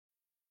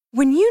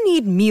When you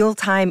need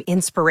mealtime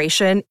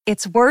inspiration,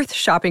 it's worth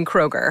shopping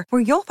Kroger,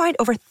 where you'll find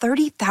over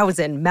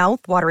 30,000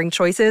 mouth-watering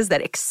choices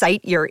that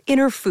excite your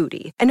inner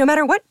foodie. And no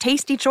matter what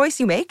tasty choice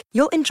you make,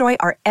 you'll enjoy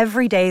our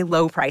everyday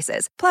low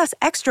prices, plus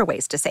extra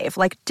ways to save,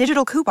 like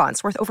digital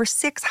coupons worth over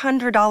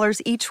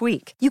 $600 each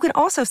week. You can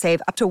also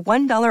save up to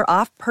 $1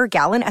 off per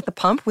gallon at the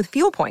pump with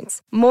fuel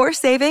points. More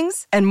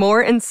savings and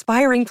more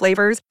inspiring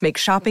flavors make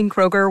shopping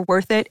Kroger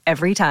worth it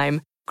every time.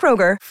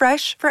 Kroger,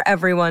 fresh for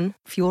everyone.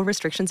 Fuel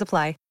restrictions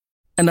apply.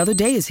 Another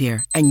day is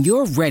here, and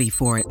you're ready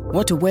for it.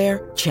 What to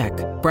wear? Check.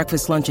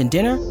 Breakfast, lunch, and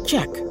dinner?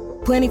 Check.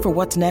 Planning for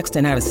what's next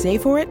and how to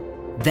save for it?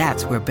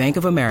 That's where Bank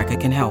of America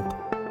can help.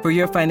 For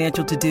your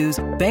financial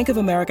to-dos, Bank of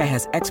America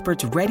has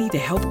experts ready to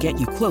help get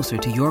you closer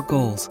to your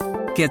goals.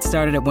 Get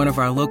started at one of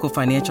our local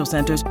financial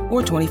centers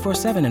or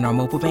 24/7 in our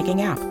mobile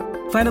banking app.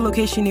 Find a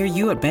location near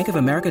you at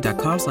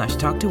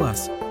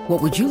bankofamerica.com/talktous. What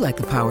would you like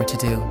the power to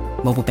do?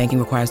 Mobile banking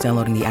requires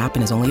downloading the app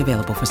and is only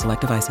available for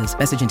select devices.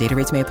 Message and data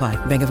rates may apply.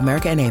 Bank of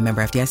America N.A.,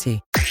 member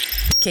FDIC.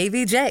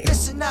 KVJ.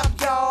 Listen up,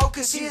 y'all,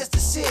 cause here's the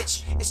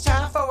sitch. It's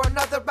time for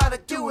another round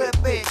of Do It,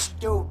 Bitch.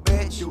 Do it,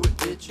 bitch. Do it,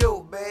 bitch. Do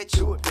it, bitch.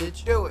 Do it,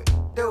 bitch. Do it.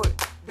 Do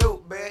it. Do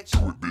it, bitch.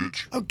 Do it,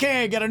 bitch.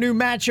 Okay, got a new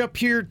matchup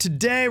here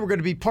today. We're going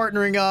to be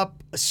partnering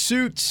up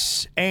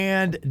Suits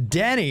and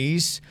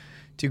Denny's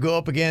to go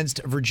up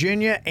against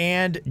Virginia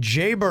and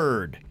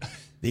Jaybird.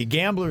 The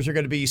gamblers are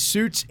going to be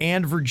Suits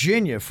and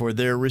Virginia for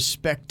their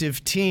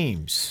respective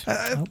teams.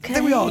 I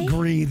think we all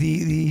agree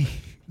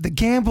the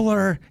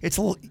gambler, it's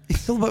a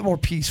little bit more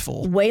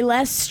peaceful. Way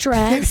less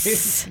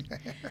stress.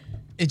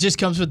 It just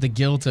comes with the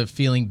guilt of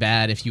feeling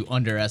bad if you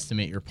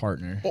underestimate your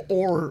partner.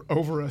 Or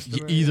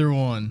overestimate. Either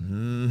one.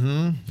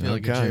 Mm-hmm. Feel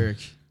like a jerk.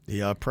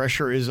 The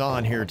pressure is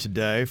on here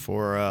today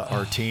for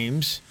our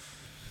teams.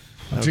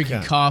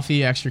 Drinking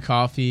coffee, extra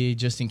coffee,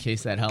 just in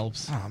case that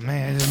helps. Oh,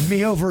 man.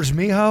 Mio versus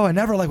Miho. I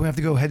never like we have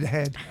to go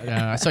head-to-head.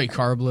 I saw you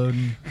carb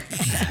loading.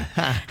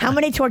 How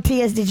many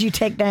tortillas did you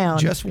take down?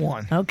 Just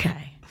one.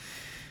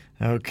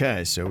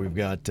 Okay, so we've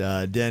got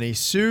Denny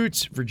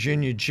Suits,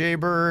 Virginia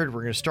Jaybird.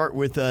 We're going to start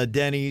with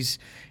Denny's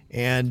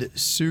and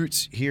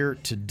Suits here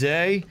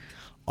today.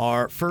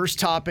 Our first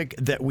topic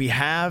that we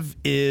have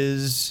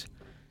is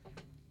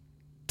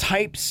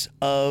types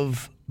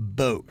of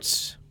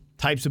boats.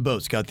 Types of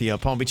boats. Got the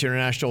Palm Beach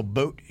International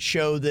Boat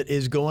Show that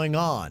is going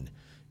on.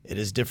 It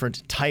is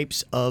different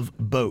types of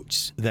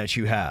boats that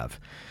you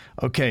have.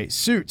 Okay,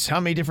 Suits, how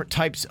many different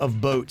types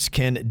of boats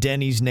can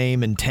Denny's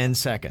name in 10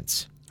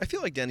 seconds? I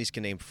feel like Denny's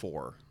can name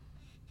 4.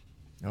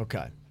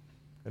 Okay.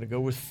 Going to go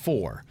with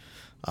 4.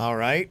 All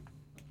right.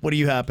 What do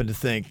you happen to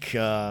think,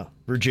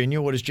 Virginia?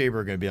 What is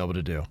Jaybird going to be able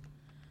to do?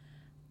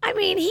 I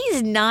mean,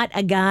 he's not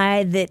a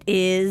guy that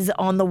is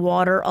on the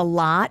water a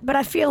lot, but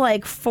I feel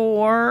like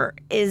 5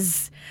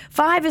 is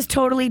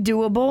totally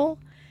doable.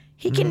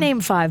 He can name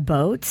 5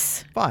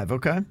 boats. 5,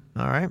 okay.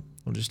 All right.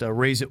 We'll just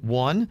raise it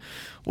 1.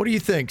 What do you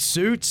think,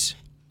 Suits?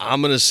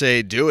 I'm going to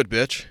say do it,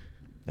 bitch.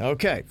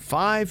 Okay.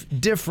 5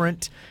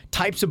 different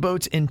types of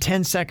boats in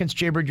 10 seconds.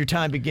 Jaybird, your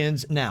time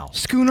begins now.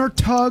 Schooner,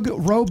 tug,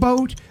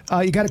 rowboat.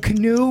 You got a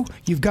canoe.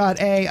 You've got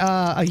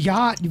a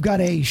yacht. You've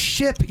got a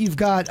ship. You've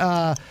got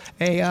a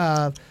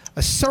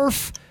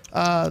surf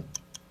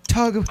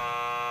tug.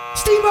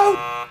 Steamboat.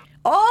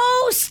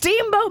 Oh,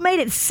 steamboat made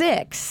it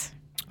 6.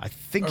 I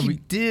think he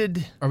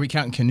did. Are we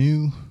counting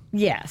canoe?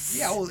 Yes.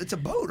 Yeah, well, it's a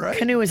boat, right?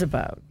 Canoe is a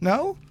boat.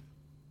 No?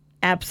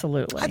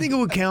 Absolutely. I think it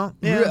would count.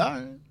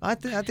 Yeah. I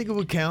think it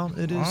would count.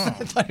 It is. I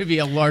thought it'd be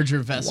a larger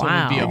vessel.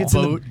 Wow. Would be a It's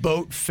boat. in the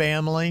boat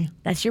family.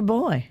 That's your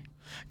boy.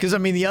 Because, I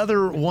mean, the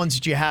other ones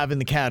that you have in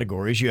the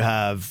categories, you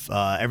have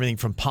everything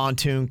from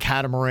pontoon,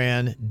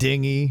 catamaran,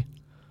 dinghy,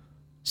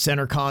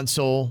 center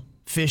console,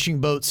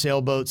 fishing boat,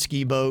 sailboat,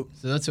 ski boat.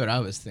 So that's what I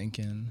was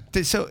thinking.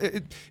 So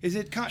is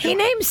it? He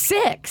named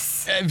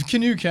 6. If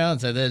canoe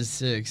counts, that is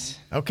 6.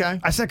 Okay.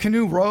 I said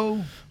canoe,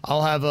 row.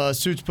 I'll have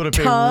Suits put up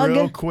Tug. a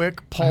real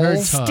quick poll.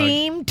 heard tug.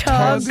 Steam,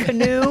 tug,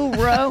 canoe,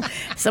 row.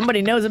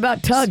 Somebody knows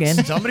about tugging.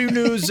 Somebody who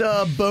knows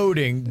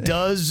boating.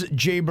 Does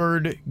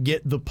Jaybird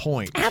get the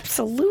point?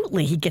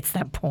 Absolutely, he gets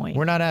that point.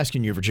 We're not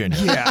asking you, Virginia.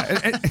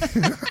 Yeah.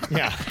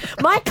 Yeah.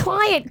 My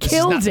client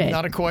killed it.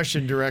 Not a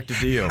question directed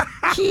to you.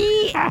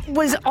 He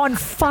was on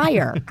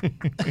fire.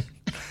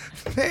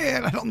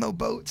 Man, I don't know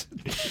boats.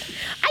 You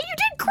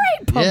did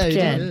great, Pumpkin.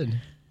 Yeah, you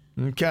did.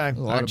 Okay.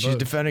 All right, she's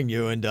defending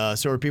you, and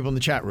so are people in the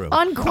chat room.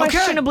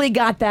 Unquestionably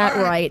got that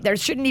right. There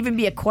shouldn't even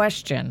be a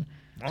question.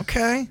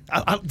 Okay.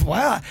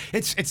 Wow.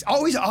 It's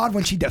always odd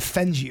when she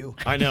defends you.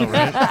 I know,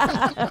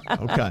 right?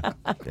 Okay.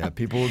 Yeah,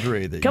 people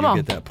agree that Come you on.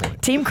 get that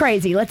point. Team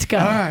Crazy, let's go.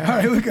 All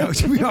right, here we go.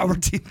 We're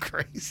team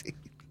crazy.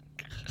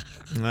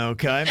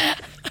 Okay.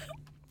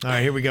 All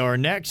right, here we go. Our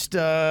next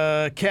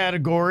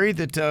category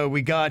that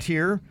we got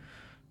here,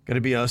 going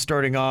to be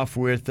starting off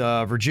with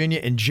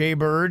Virginia and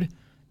Jaybird.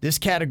 This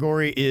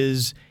category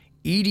is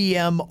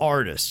EDM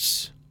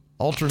artists.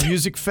 Ultra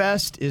Music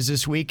Fest is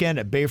this weekend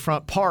at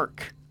Bayfront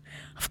Park.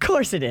 Of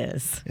course it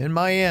is. In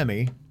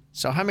Miami.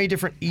 So how many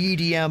different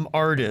EDM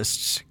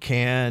artists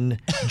can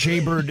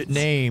Jaybird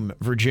name,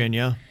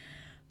 Virginia?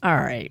 All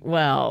right.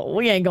 Well,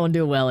 we ain't gonna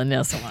do well in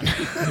this one.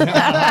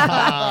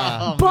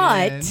 Oh,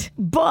 man.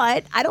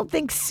 But I don't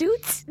think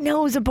Suits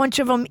knows a bunch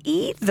of them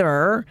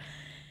either.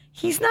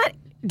 He's not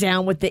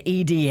down with the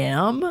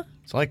EDM.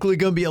 It's likely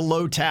going to be a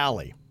low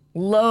tally.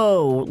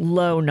 Low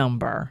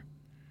number.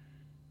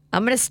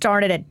 I'm gonna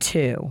start it at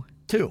 2.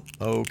 2.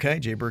 Okay,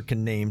 Jaybird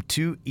can name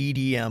 2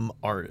 EDM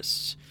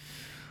artists.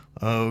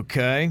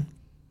 Okay.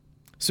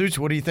 Suits,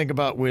 what do you think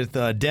about with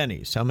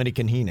Denny's? How many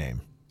can he name?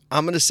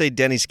 I'm going to say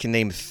Denny's can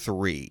name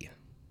 3.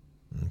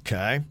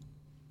 Okay.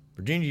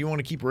 Virginia, you want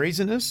to keep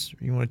raising this?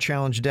 Or you want to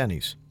challenge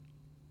Denny's?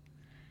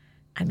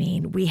 I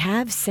mean, we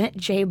have sent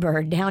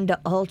Jaybird down to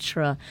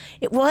Ultra.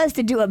 It was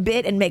to do a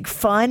bit and make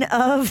fun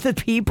of the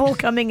people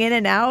coming in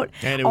and out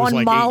And it was on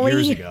like Molly. 8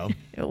 years ago.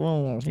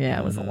 Well, yeah,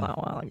 it was a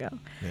while ago.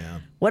 Yeah.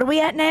 What are we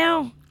at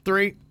now?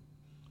 3.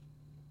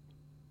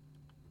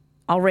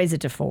 I'll raise it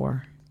to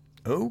 4.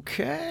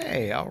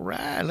 Okay. All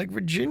right. Like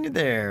Virginia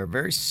there.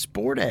 Very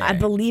sporty. I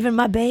believe in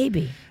my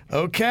baby.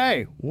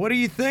 Okay. What are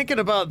you thinking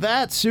about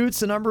that, Suits?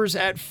 The number's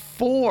at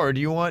 4.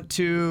 Do you want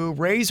to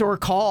raise or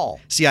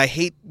call? See, I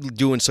hate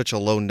doing such a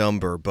low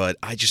number, but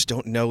I just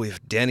don't know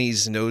if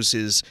Denny's knows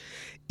his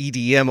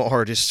EDM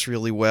artists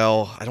really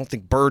well. I don't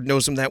think Bird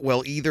knows them that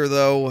well either,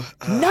 though.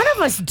 None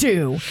of us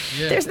do.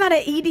 There's not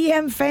an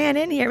EDM fan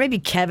in here. Maybe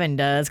Kevin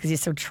does because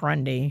he's so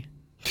trendy.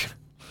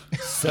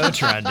 So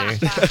trendy.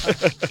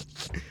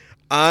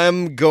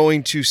 I'm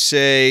going to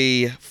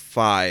say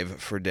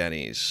 5 for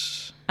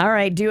Denny's. All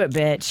right, do it,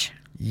 bitch.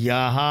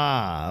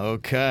 Yaha.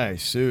 Okay.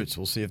 Suits.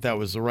 We'll see if that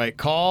was the right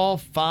call.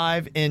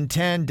 5 and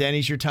 10.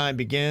 Denny's, your time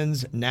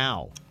begins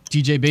now.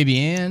 DJ Baby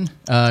Ann.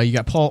 You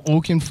got Paul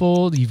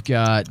Oakenfold. You've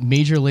got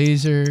Major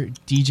Lazer,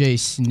 DJ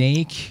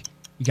Snake.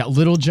 You got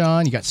Little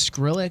John. You got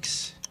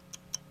Skrillex.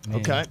 Man.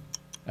 Okay.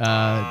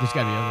 There's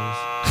got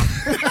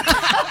to be others.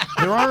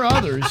 There are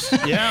others.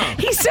 Yeah.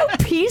 He's so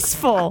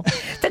peaceful.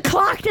 The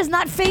clock does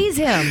not phase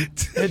him.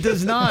 It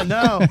does not,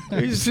 no.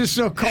 He's just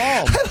so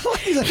calm.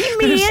 He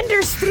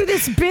meanders through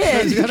this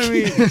There's bit. got to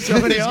be so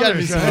many There's gotta be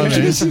others.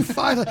 some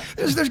right?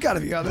 others. There's got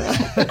to be others.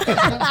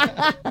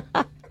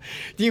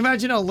 Do you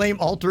imagine how lame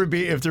Ultra would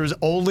be if there was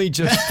only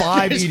just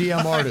 5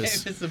 EDM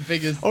artists It's the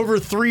biggest. over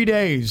 3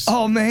 days?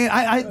 Oh man,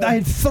 I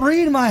had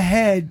 3 in my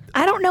head.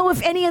 I don't know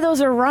if any of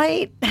those are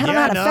right. I don't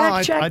know how to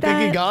fact check I that.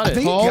 think he got it.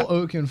 think Paul he got-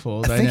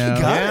 Oakenfold. I think he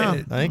know. got Yeah,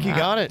 it. I think he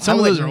got it. Some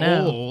of those are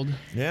wouldn't know. old.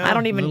 Yeah. I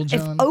don't even. Little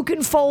If John.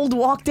 Oakenfold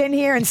walked in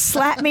here and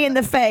slapped me in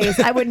the face,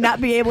 I would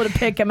not be able to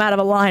pick him out of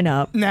a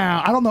lineup.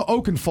 Now I don't know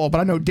Oakenfold, but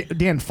I know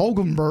Dan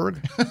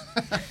Fogelberg.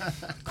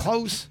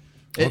 Close.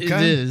 It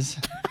Okay. is.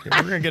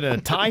 We're going to get a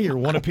tie here,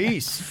 1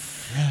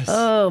 apiece.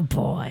 Oh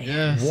boy.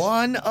 Yes.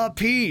 1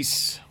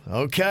 apiece.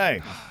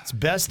 Okay. It's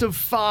best of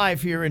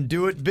 5 here and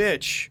Do It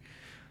Bitch.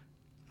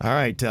 All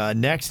right.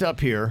 Next up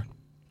here,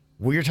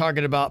 we're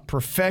talking about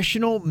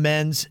professional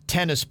men's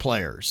tennis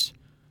players.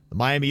 The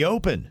Miami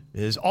Open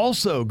is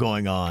also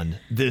going on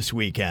this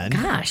weekend.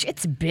 Gosh,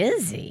 it's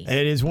busy.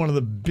 It is one of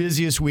the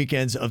busiest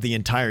weekends of the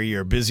entire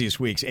year, busiest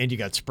weeks. And you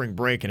got spring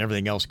break and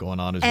everything else going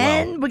on as well.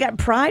 And we got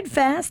Pride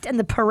Fest and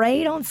the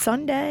parade on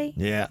Sunday.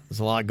 Yeah, there's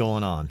a lot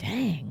going on.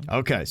 Dang.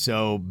 Okay,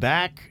 so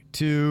back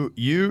to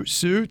you,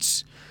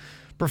 Suits.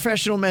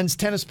 Professional men's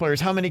tennis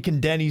players, how many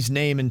can Denny's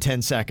name in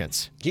 10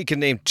 seconds? He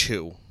can name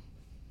 2.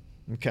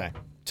 Okay,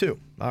 2.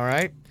 All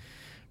right.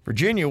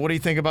 Virginia, what do you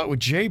think about with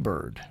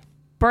Jaybird?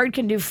 Bird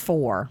can do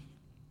 4.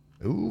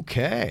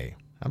 Okay,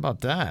 how about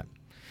that?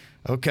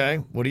 Okay,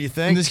 what do you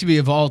think? And this could be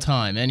of all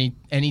time. Any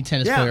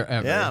tennis player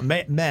ever. Yeah,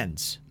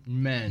 men's.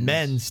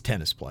 Men's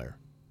tennis player.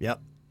 Yep.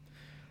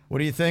 What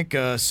do you think,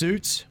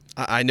 Suits?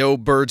 I know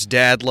Bird's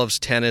dad loves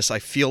tennis. I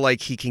feel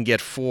like he can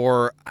get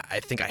 4. I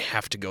think I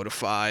have to go to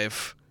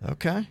 5.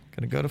 Okay,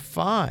 gonna go to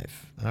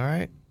 5. All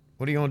right.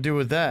 What are you gonna do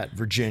with that,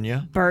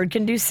 Virginia? Bird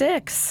can do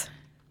 6.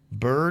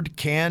 Bird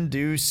can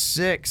do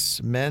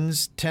 6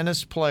 men's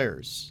tennis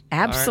players.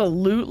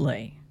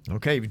 Absolutely. All right.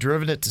 Okay, you've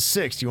driven it to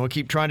 6. Do you want to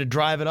keep trying to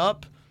drive it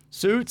up,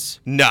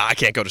 Suits? Nah, I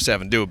can't go to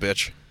 7. Do it,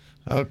 bitch.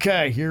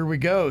 Okay, here we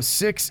go.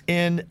 6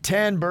 in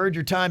 10. Bird,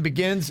 your time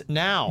begins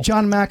now.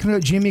 John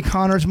McEnroe, Jimmy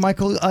Connors,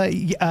 Michael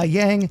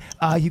Yang.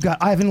 You got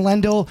Ivan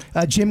Lendl,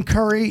 Jim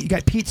Curry. You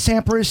got Pete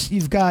Sampras.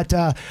 You've got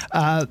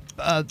I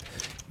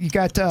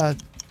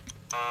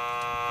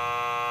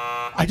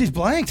just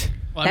blanked.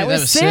 Well, That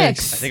was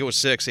 6. I think it was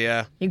 6,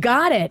 yeah. You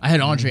got it. I had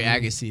Andre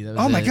Agassi. That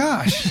was Oh my it.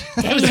 gosh!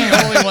 That was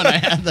the only one I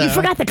had, though. You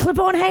forgot the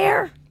clip-on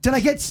hair? Did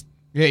I get?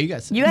 Yeah, you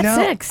got You got No,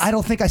 6. I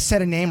don't think I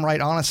said a name right.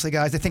 Honestly,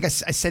 guys, I think I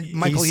said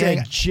Michael He Yang,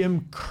 said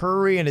Jim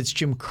Curry, and it's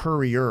Jim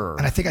Currier.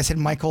 and I think I said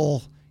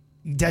Michael.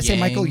 Did I say Yang.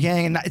 Michael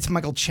Yang? And it's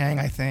Michael Chang,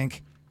 I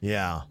think.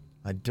 Yeah,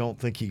 I don't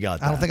think he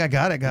got that. I don't think I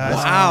got it, guys.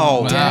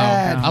 Wow. Wow.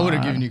 Dad. I would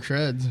have given you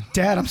creds.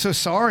 Dad, I'm so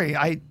sorry.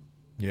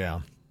 Yeah.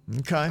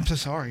 Okay. I'm so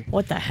sorry.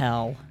 What the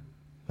hell?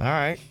 All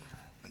right.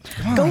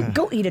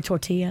 Go eat a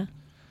tortilla.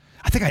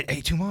 I think I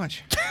ate too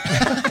much.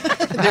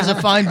 There's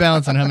a fine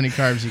balance on how many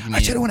carbs you can I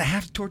eat. should have went a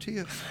half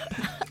tortilla.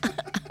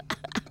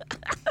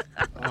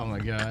 Oh my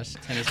gosh,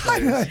 tennis I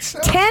know, players. it's so-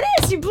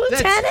 Tennis? You blew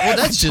tennis? Well,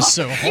 that's just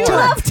so You hard.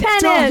 love Dog,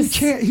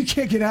 tennis. you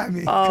can't get at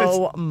me. 'cause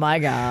Oh my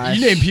gosh.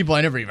 You name people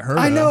I never even heard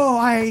of. I know.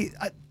 I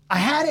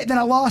had it, then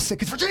I lost it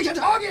because Virginia kept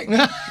talking.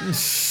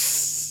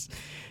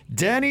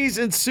 Denny's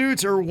and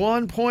Suits are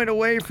 1 point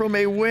away from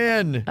a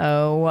win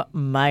Oh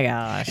my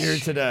gosh. here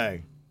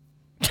today.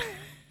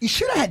 You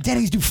should have had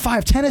Denny's do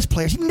 5 tennis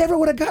players. You never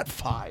would have got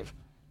 5.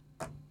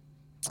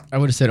 I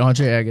would have said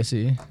Andre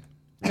Agassi.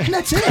 And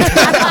that's it.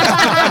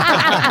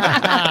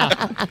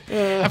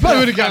 I probably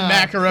would have got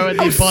Macaro at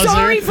the buzzer.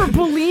 Sorry for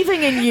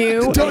believing in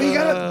you. Don't you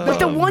gotta? But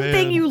the one man.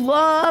 thing you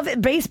love,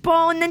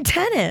 baseball and then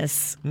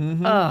tennis.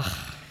 Ugh.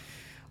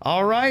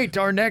 All right,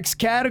 our next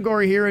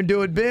category here in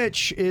Do It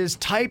Bitch is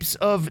types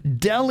of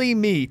deli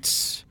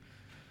meats.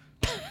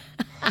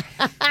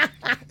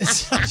 It's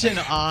such an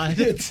odd.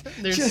 There's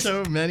just-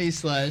 so many /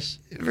 so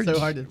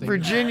hard to think.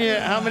 Virginia,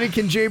 how many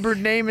can Jaybird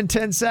name in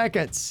 10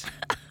 seconds?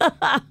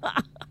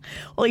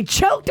 Well, he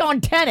choked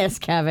on tennis,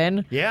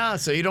 Kevin. Yeah,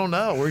 so you don't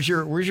know. Where's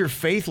your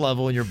faith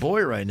level in your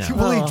boy right now?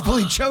 Will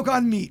he choke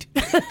on meat?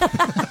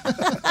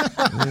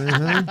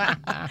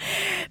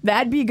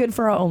 That'd be good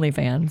for our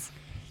OnlyFans.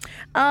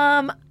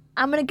 I'm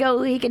gonna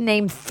go. He can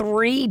name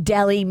 3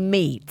 deli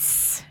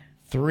meats.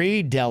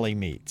 3 deli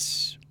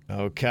meats.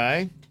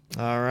 Okay.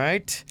 All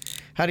right.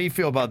 How do you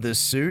feel about this,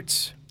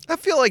 Suits? I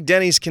feel like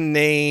Denny's can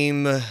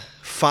name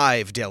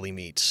 5 deli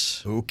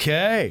meats.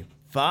 Okay.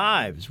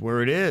 5 is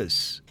where it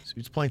is.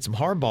 Suits playing some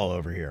hardball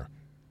over here.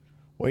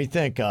 What do you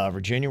think,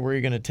 Virginia? Where are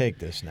you going to take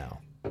this now?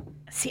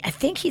 See, I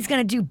think he's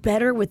gonna do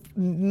better with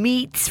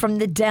meats from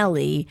the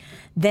deli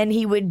than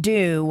he would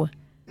do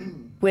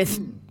with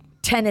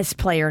tennis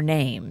player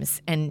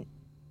names, and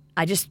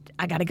I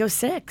gotta go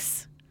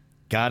 6.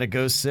 Got to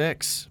go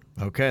 6.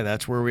 Okay,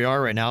 that's where we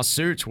are right now.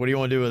 Suits, what do you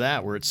want to do with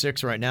that? We're at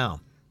 6 right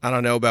now. I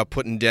don't know about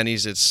putting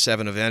Denny's at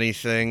 7 of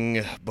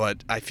anything,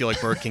 but I feel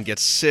like Bert can get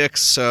 6,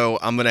 so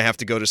I'm going to have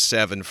to go to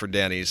 7 for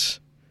Denny's.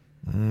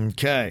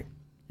 Okay,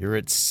 you're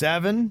at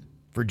 7.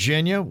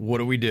 Virginia, what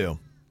do we do?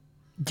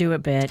 Do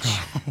it, bitch.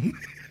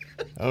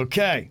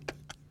 Okay.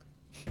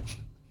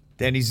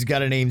 Denny's has got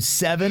to name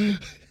 7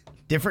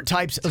 different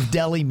types of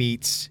deli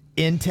meats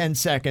in 10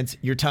 seconds.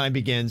 Your time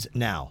begins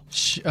now.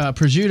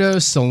 Prosciutto,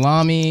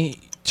 salami,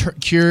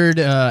 cured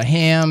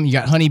ham. You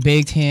got honey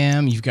baked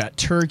ham. You've got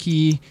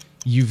turkey.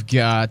 You've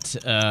got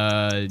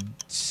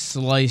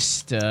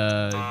sliced.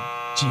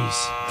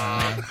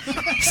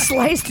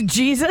 Sliced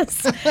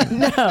Jesus?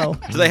 No.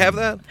 Do they have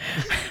that?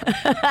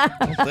 I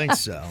don't think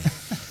so. I don't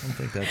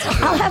think that's a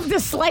I'll have the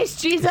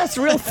sliced Jesus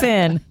real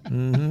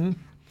thin.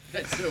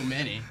 That's so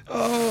many.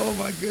 Oh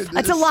my goodness.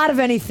 That's a lot of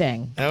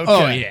anything. Okay.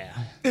 Oh yeah.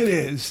 It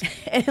is.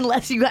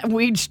 Unless you got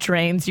weed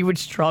strains, you would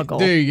struggle.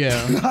 There you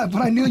go. But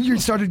I knew you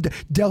started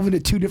delving into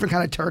 2 different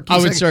kind of turkeys. I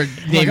would start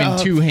naming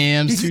 2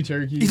 hams, he's- 2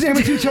 turkeys. He's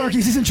naming 2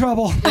 turkeys. He's in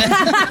trouble.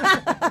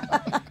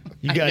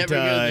 You never go to got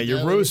the your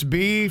deli. roast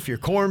beef, your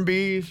corned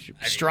beef, your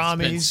It's been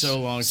pastrami's, so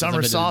long since I've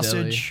summer been to the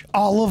deli. sausage,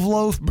 Olive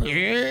loaf.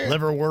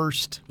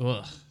 liverwurst,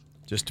 Ugh.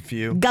 just a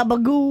few.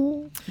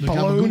 Gabagoo.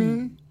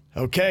 Bologna.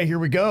 Okay, here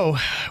we go.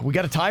 We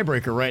got a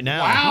tiebreaker right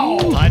now.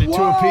 Wow. Tied it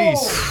to a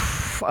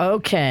piece.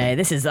 Okay,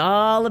 this is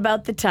all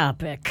about the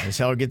topic. That's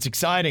how it gets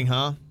exciting,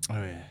 huh? Oh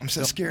yeah. I'm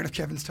so scared of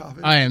Kevin's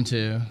topic. I am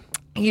too.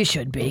 You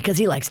should be, because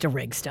he likes to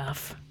rig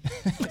stuff.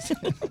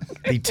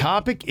 The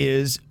topic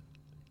is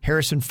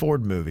Harrison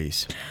Ford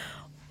movies.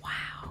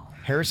 Wow.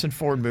 Harrison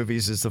Ford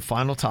movies is the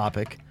final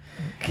topic.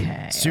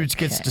 Okay. Suits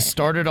gets to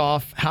start it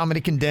off. How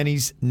many can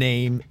Denny's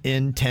name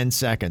in 10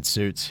 seconds,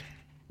 Suits?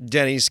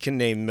 Denny's can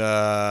name,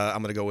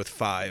 I'm going to go with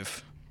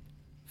 5.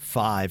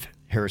 5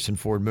 Harrison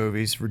Ford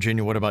movies.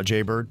 Virginia, what about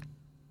Jaybird?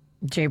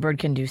 Jaybird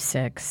can do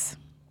 6.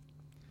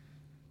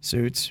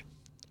 Suits?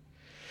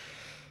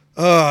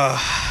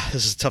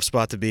 This is a tough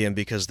spot to be in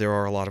because there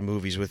are a lot of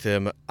movies with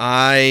him.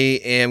 I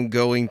am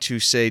going to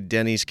say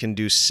Denny's can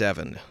do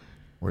 7.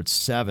 We're at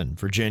 7.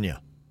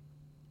 Virginia?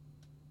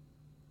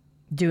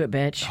 Do it,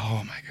 bitch.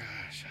 Oh my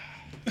gosh.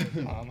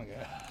 Oh my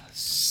god.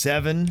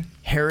 7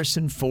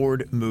 Harrison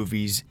Ford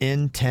movies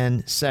in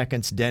 10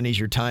 seconds. Denny's,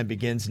 your time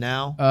begins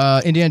now.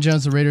 Indiana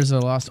Jones, the Raiders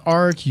of the Lost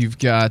Ark. You've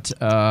got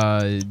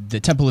the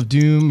Temple of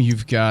Doom.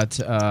 You've got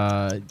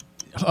A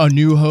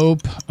New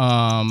Hope.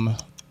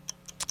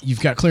 You've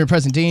got Clear and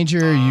Present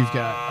Danger. You've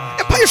got.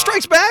 Empire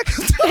Strikes Back?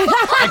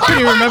 I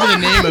couldn't even remember the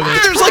name of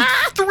it. There's like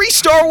 3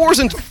 Star Wars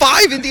and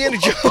 5 Indiana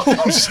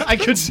Jones. I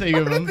couldn't think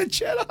of them. The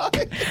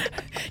Jedi.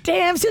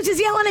 Damn, Suits is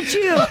yelling at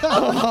you.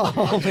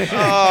 Oh,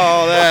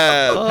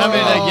 that. How many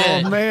did I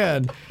get? Oh,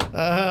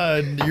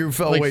 man. You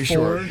fell Like way 4?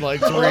 short.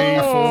 Like 3, 4.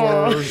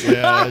 Yeah,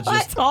 That's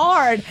just.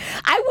 hard.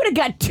 I would have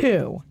got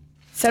 2,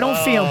 so don't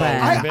feel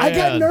bad. I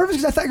got Man. nervous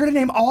because I thought you were going to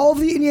name all of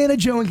the Indiana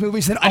Jones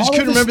movies. And I just all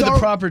couldn't of the remember Star- the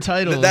proper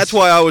title. That's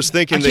why I was I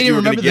thinking can't that you even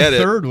were going remember to get the it.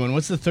 third one.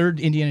 What's the third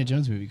Indiana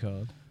Jones movie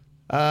called?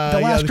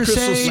 Last the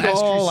Crystal Crusade.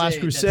 Skull, Last Last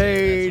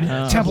Crusade,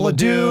 Crusade, Temple of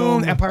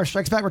Doom, Empire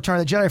Strikes Back, Return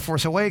of the Jedi,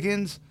 Force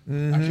Awakens. I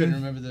couldn't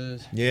remember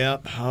those.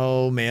 Yep.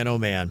 Oh, man, oh,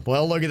 man.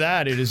 Well, look at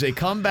that. It is a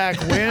comeback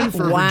win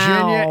for Wow.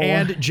 Virginia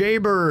and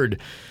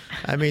Jaybird.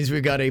 That means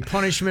we've got a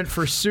punishment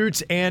for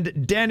Suits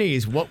and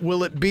Denny's. What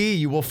will it be?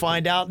 You will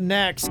find out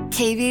next.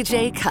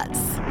 KVJ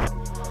Cuts.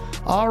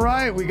 All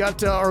right, we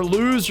got our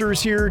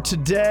losers here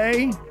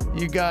today.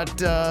 You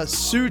got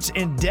Suits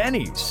and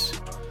Denny's.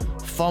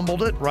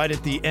 Fumbled it right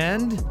at the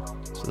end.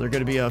 So they're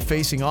going to be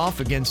facing off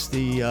against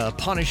the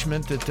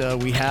punishment that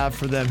we have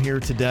for them here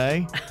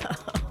today.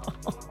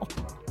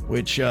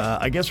 Which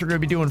I guess we're going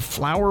to be doing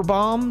flour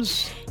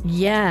bombs.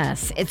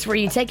 Yes, it's where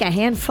you take a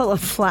handful of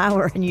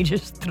flour and you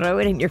just throw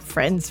it in your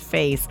friend's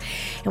face.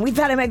 And we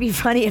thought it might be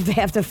funny if they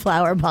have to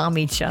flour bomb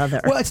each other.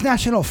 Well, it's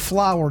National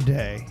Flower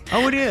Day.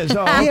 Oh, it is?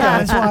 Oh, okay.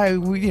 Yeah, that's why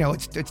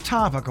it's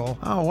topical.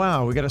 Oh,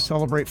 wow. We got to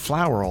celebrate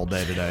flour all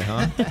day today,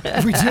 huh?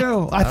 We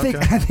do. I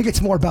think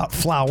it's more about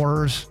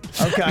flowers.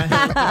 Okay.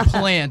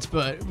 Plant,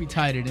 but we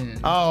tied it in.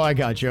 Oh, I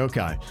got you.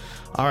 Okay.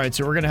 All right,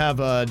 so we're going to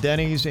have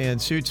Denny's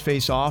and Suits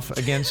face off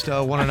against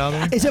one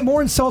another. Is it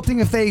more insulting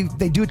if they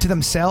do it to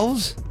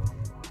themselves?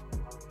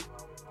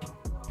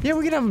 Yeah,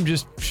 we can have them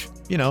just,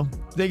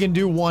 they can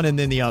do one and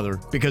then the other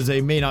because they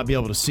may not be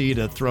able to see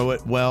to throw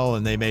it well,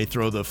 and they may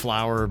throw the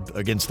flour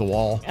against the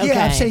wall. Okay.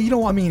 Yeah, I'm saying you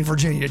don't want me in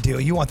Virginia to do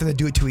it. You want them to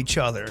do it to each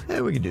other.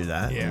 Yeah, we can do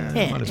that.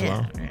 Yeah, might as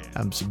well.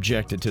 I'm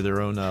subjected to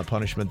their own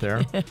punishment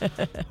there.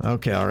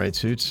 Okay, all right,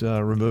 Suits,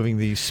 removing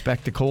the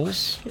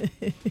spectacles.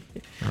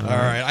 All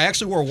right. I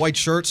actually wore a white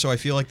shirt, so I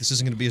feel like this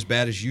isn't going to be as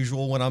bad as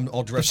usual when I'm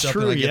all dressed That's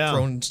up true, and I get yeah.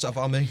 thrown stuff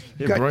on me.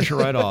 Yeah, brush it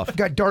right off.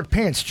 Got dark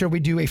pants. Should we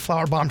do a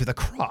flower bomb to the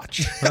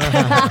crotch?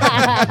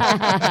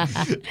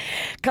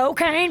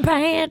 Cocaine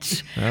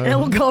pants. And then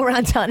we'll go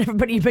around telling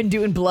everybody you've been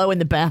doing blow in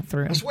the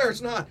bathroom. I swear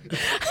it's not.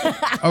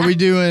 Are we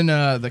doing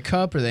the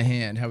cup or the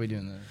hand? How are we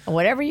doing that?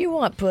 Whatever you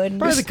want, Puddin'.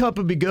 Probably the cup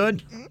would be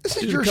good. This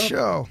is Do the your cup,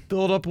 show.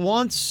 Fill it up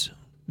once.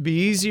 Be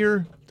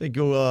easier. They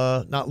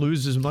go not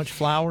lose as much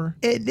flour.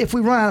 If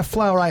we run out of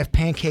flour, I have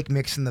pancake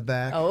mix in the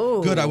back.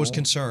 Oh. Good, I was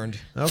concerned.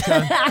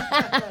 Okay.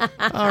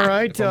 All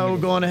right, we'll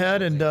go on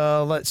ahead and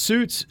let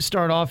Suits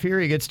start off here.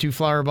 He gets to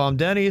flour bomb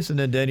Denny's, and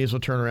then Denny's will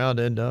turn around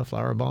and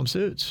flour bomb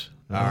Suits.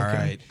 All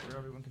right.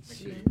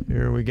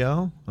 Here we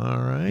go. All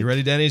right. You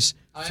ready, Denny's?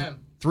 I am.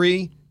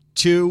 3,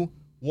 2,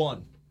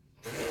 1.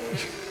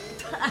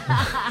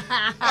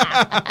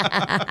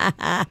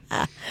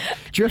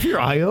 Did you have your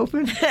eye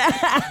open?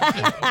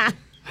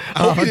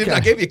 I hope you didn't. I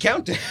gave you a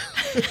countdown.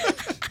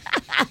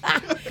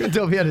 Couldn't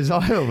tell if he had his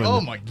eye open.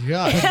 Oh my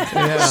God.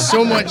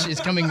 So much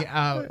is coming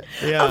out.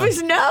 Yeah. Of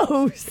his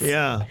nose.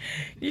 Yeah.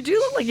 You do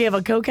look like you have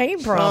a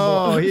cocaine problem.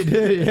 Oh, he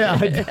did.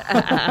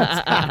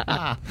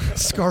 Yeah.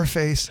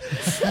 Scarface.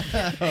 Say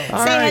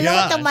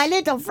hello to my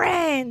little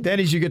friend.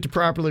 Denny's, you get to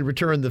properly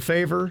return the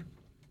favor.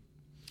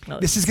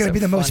 This is going to be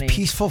the most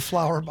peaceful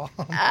flower bomb.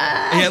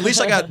 Yeah, at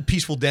least I got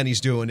Peaceful Denny's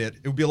doing it.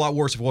 It would be a lot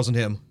worse if it wasn't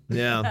him.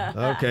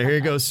 Yeah. Okay, here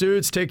you go,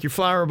 Suits. Take your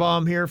flour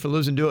bomb here for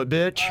losing Do It,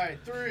 bitch. All right,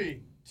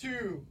 3,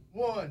 2,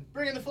 1.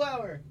 Bring in the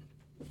flour.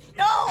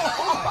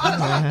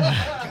 I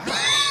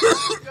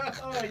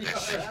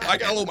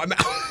got a little in my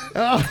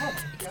mouth.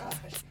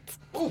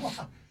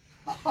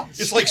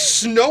 It's like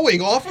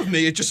snowing off of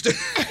me. It just.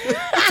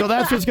 So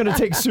that's what's going to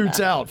take Suits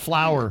out,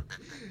 flour.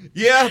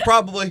 Yeah,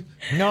 probably.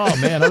 No,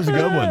 man, that was a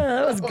good one.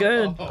 That was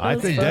good. I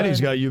think Denny's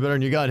got you better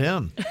than you got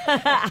him.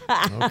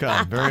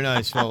 Okay, very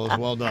nice, fellas.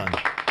 Well done.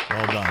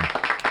 Well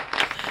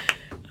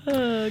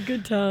done.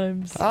 Good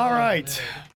times. All right.